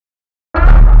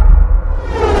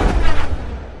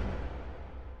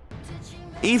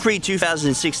E3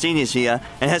 2016 is here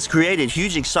and has created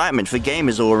huge excitement for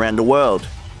gamers all around the world.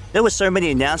 There were so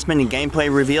many announcements and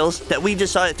gameplay reveals that we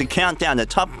decided to count down the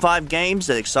top 5 games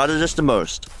that excited us the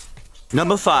most.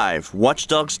 Number 5. Watch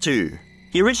Dogs 2.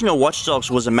 The original Watch Dogs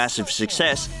was a massive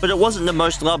success, but it wasn't the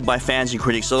most loved by fans and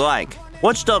critics alike.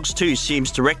 Watch Dogs 2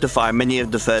 seems to rectify many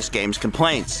of the first game's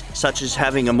complaints, such as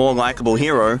having a more likable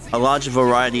hero, a larger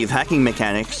variety of hacking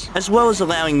mechanics, as well as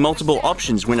allowing multiple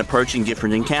options when approaching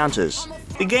different encounters.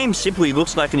 The game simply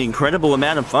looks like an incredible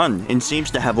amount of fun and seems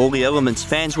to have all the elements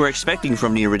fans were expecting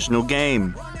from the original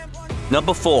game.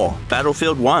 Number 4.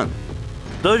 Battlefield 1.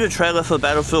 Though the trailer for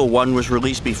Battlefield 1 was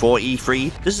released before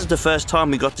E3, this is the first time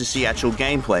we got to see actual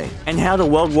gameplay, and how the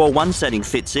World War I setting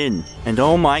fits in. And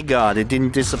oh my god, it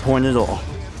didn't disappoint at all.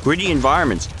 Gritty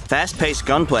environments, fast-paced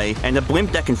gunplay, and a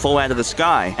blimp that can fall out of the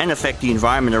sky and affect the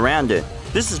environment around it.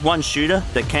 This is one shooter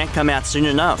that can't come out soon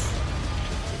enough.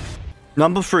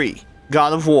 Number 3.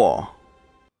 God of War.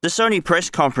 The Sony press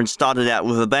conference started out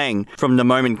with a bang from the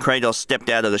moment Kratos stepped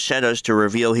out of the shadows to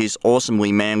reveal his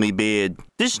awesomely manly beard.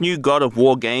 This new God of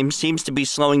War game seems to be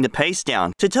slowing the pace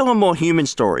down to tell a more human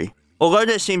story. Although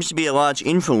there seems to be a large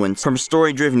influence from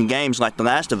story-driven games like The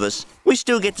Last of Us, we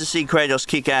still get to see Kratos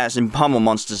kick ass and pummel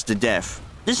monsters to death.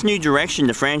 This new direction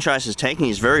the franchise is taking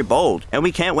is very bold, and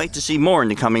we can't wait to see more in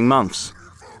the coming months.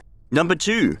 Number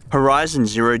 2. Horizon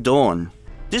Zero Dawn.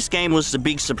 This game was the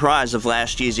big surprise of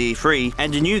last year's E3,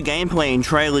 and the new gameplay and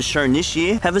trailers shown this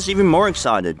year have us even more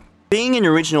excited. Being an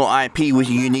original IP with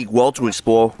a unique world to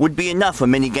explore would be enough for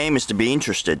many gamers to be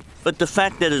interested, but the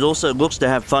fact that it also looks to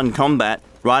have fun combat,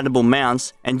 rideable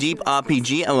mounts, and deep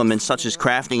RPG elements such as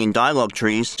crafting and dialogue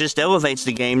trees just elevates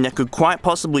the game that could quite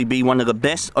possibly be one of the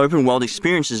best open world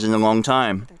experiences in a long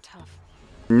time.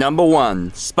 Number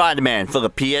 1. Spider-Man for the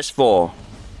PS4.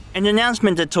 An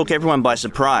announcement that took everyone by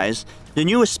surprise, the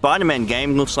newest Spider-Man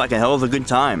game looks like a hell of a good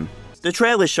time. The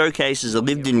trailer showcases a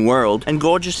lived-in world and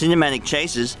gorgeous cinematic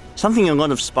chases, something a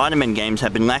lot of Spider-Man games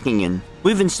have been lacking in.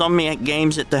 With Insomniac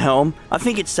Games at the helm, I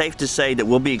think it's safe to say that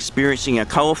we'll be experiencing a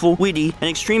colourful, witty, and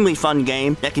extremely fun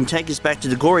game that can take us back to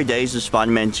the glory days of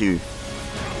Spider-Man 2.